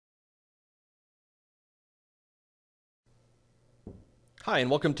Hi,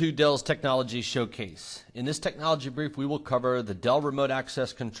 and welcome to Dell's Technology Showcase. In this technology brief, we will cover the Dell Remote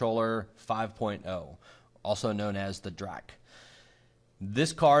Access Controller 5.0, also known as the DRAC.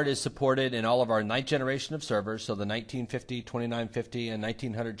 This card is supported in all of our 9th generation of servers, so the 1950, 2950, and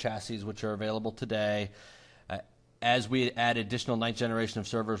 1900 chassis, which are available today. As we add additional 9th generation of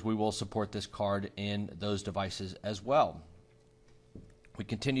servers, we will support this card in those devices as well. We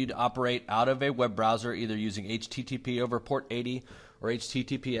continue to operate out of a web browser, either using HTTP over port 80 or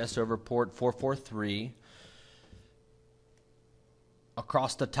HTTPS over port 443.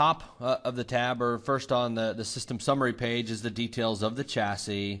 Across the top of the tab, or first on the system summary page, is the details of the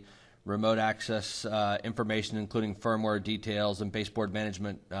chassis, remote access information, including firmware details and baseboard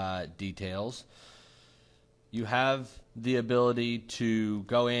management details. You have the ability to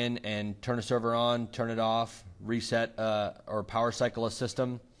go in and turn a server on, turn it off, reset or power cycle a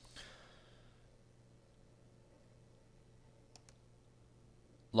system.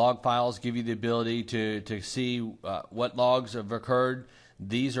 Log files give you the ability to see what logs have occurred.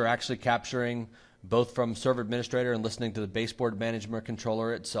 These are actually capturing both from server administrator and listening to the baseboard management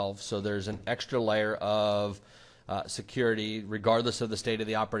controller itself. So there's an extra layer of security regardless of the state of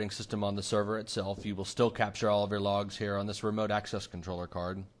the operating system on the server itself. You will still capture all of your logs here on this remote access controller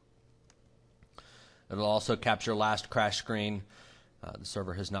card. It'll also capture last crash screen. The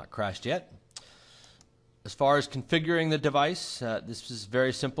server has not crashed yet. As far as configuring the device, this is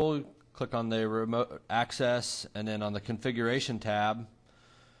very simple. Click on the remote access and then on the configuration tab.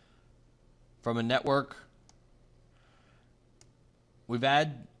 From a network, we've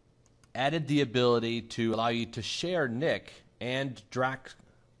added the ability to allow you to share NIC and DRAC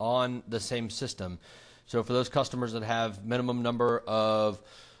on the same system. So for those customers that have minimum number of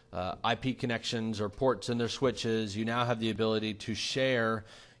IP connections or ports in their switches, you now have the ability to share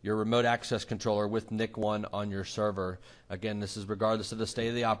your remote access controller with NIC1 on your server. Again, this is regardless of the state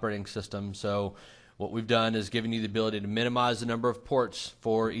of the operating system. So what we've done is given you the ability to minimize the number of ports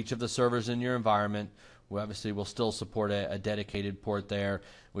for each of the servers in your environment. We obviously will still support a dedicated port there.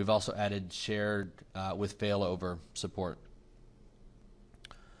 We've also added shared with failover support.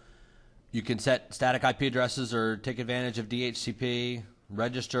 You can set static IP addresses or take advantage of DHCP,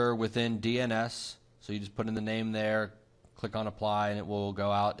 register within DNS. So you just put in the name there, click on apply, and it will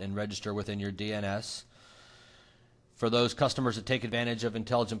go out and register within your DNS. For those customers that take advantage of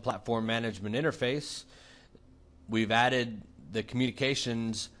Intelligent Platform Management Interface, we've added the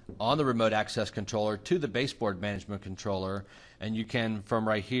communications on the remote access controller to the baseboard management controller, and you can from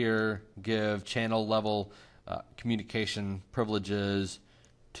right here give channel level communication privileges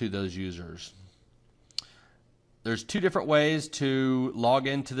to those users. There's two different ways to log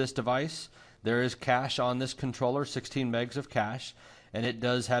into this device. There is cache on this controller, 16 megs of cache, and it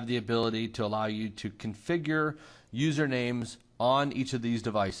does have the ability to allow you to configure usernames on each of these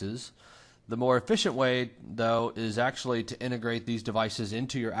devices. The more efficient way, though, is actually to integrate these devices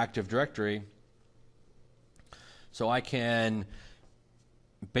into your Active Directory. So I can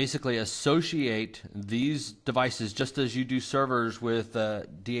basically associate these devices just as you do servers with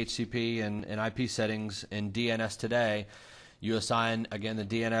DHCP and IP settings in DNS today. You assign, again, the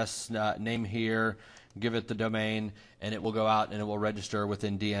DNS name here, give it the domain, and it will go out and it will register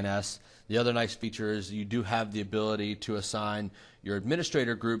within DNS. The other nice feature is you do have the ability to assign your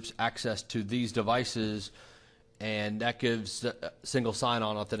administrator groups access to these devices, and that gives single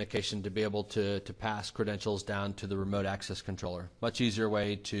sign-on authentication to be able to pass credentials down to the remote access controller. Much easier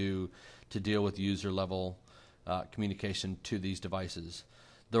way to deal with user-level communication to these devices.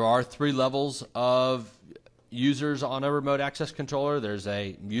 There are 3 levels of users on a remote access controller. There's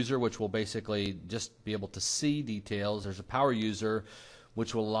a user, which will basically just be able to see details. There's a power user,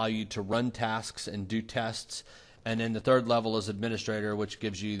 which will allow you to run tasks and do tests. And then the 3rd level is administrator, which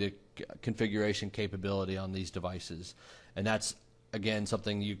gives you the configuration capability on these devices. And that's, again,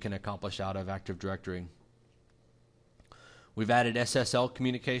 something you can accomplish out of Active Directory. We've added SSL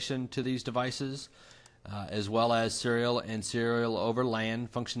communication to these devices, as well as serial and serial over LAN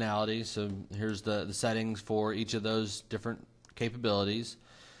functionality. So here's the settings for each of those different capabilities.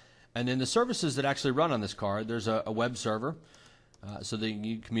 And then the services that actually run on this card, there's a web server so that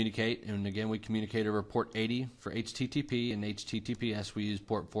you communicate. And again, we communicate over port 80 for HTTP, and HTTPS we use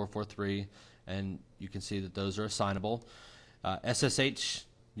port 443, and you can see that those are assignable. SSH,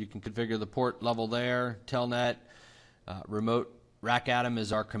 you can configure the port level there. Telnet, remote RAC Atom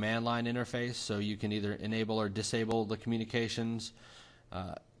is our command line interface, so you can either enable or disable the communications.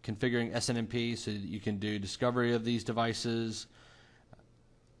 Configuring SNMP so that you can do discovery of these devices,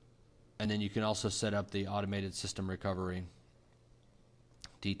 and then you can also set up the automated system recovery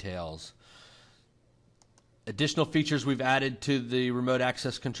details. Additional features we've added to the remote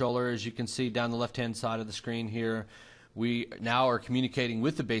access controller, as you can see down the left-hand side of the screen here, we now are communicating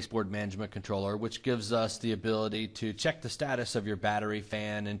with the baseboard management controller, which gives us the ability to check the status of your battery,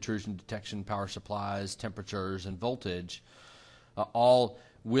 fan, intrusion detection, power supplies, temperatures, and voltage, all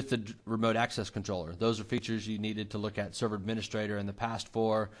with the remote access controller. Those are features you needed to look at Server Administrator in the past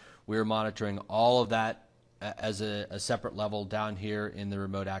for. We're monitoring all of that as a separate level down here in the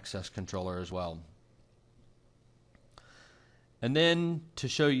remote access controller as well. And then to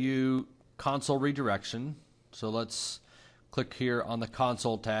show you console redirection, so let's click here on the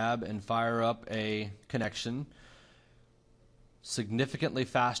console tab and fire up a connection. Significantly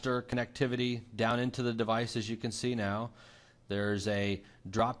faster connectivity down into the device, as you can see now. There's a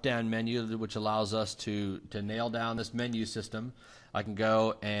drop-down menu which allows us to nail down this menu system. I can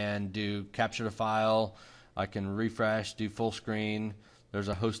go and do capture to file, I can refresh, do full screen. There's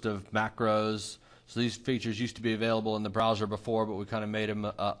a host of macros. So these features used to be available in the browser before, but we kind of made them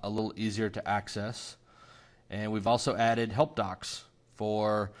a little easier to access. And we've also added help docs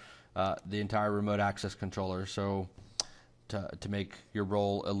for the entire remote access controller, so to make your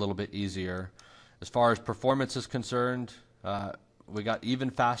role a little bit easier. As far as performance is concerned, we got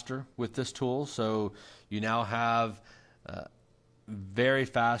even faster with this tool, so you now have very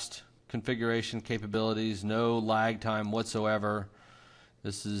fast configuration capabilities, no lag time whatsoever.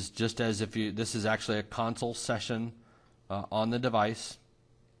 This is just as if this is actually a console session on the device.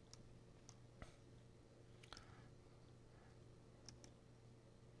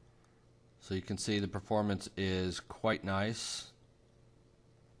 So you can see the performance is quite nice.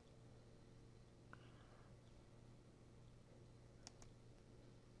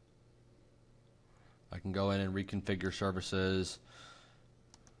 I can go in and reconfigure services.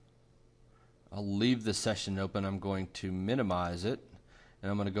 I'll leave the session open. I'm going to minimize it. And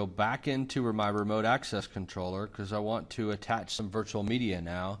I'm going to go back into my remote access controller because I want to attach some virtual media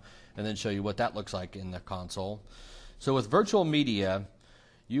now and then show you what that looks like in the console. So with virtual media,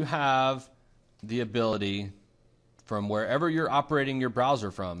 you have the ability from wherever you're operating your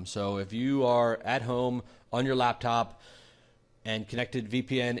browser from. So if you are at home on your laptop and connected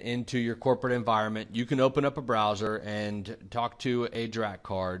VPN into your corporate environment, you can open up a browser and talk to a DRAC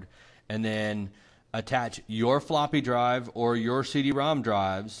card and then attach your floppy drive or your CD-ROM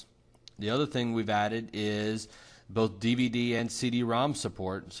drives. The other thing we've added is both DVD and CD-ROM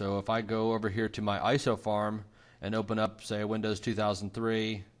support. So if I go over here to my ISO farm and open up, say, Windows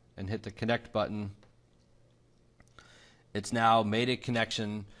 2003 and hit the connect button, it's now made a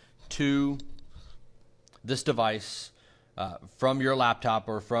connection to this device from your laptop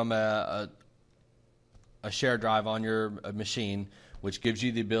or from a shared drive on your machine, which gives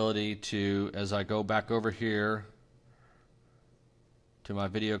you the ability to, as I go back over here to my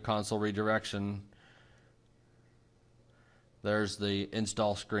video console redirection, there's the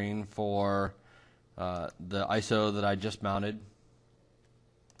install screen for the ISO that I just mounted.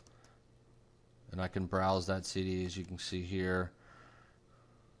 And I can browse that CD, as you can see here.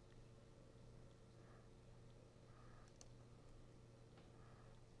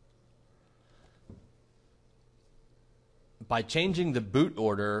 By changing the boot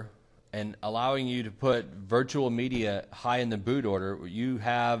order and allowing you to put virtual media high in the boot order, you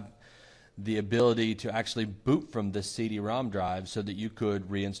have the ability to actually boot from this CD-ROM drive so that you could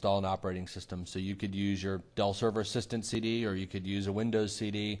reinstall an operating system. So you could use your Dell Server Assistant CD, or you could use a Windows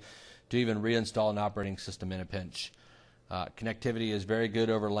CD to even reinstall an operating system in a pinch. Connectivity is very good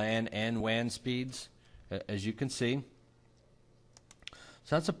over LAN and WAN speeds, as you can see.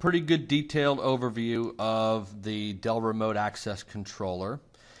 So that's a pretty good detailed overview of the Dell Remote Access Controller.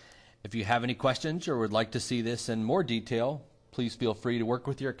 If you have any questions or would like to see this in more detail, please feel free to work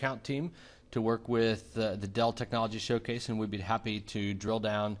with your account team to work with the Dell Technology Showcase, and we'd be happy to drill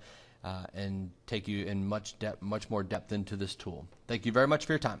down and take you in much more depth into this tool. Thank you very much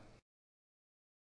for your time.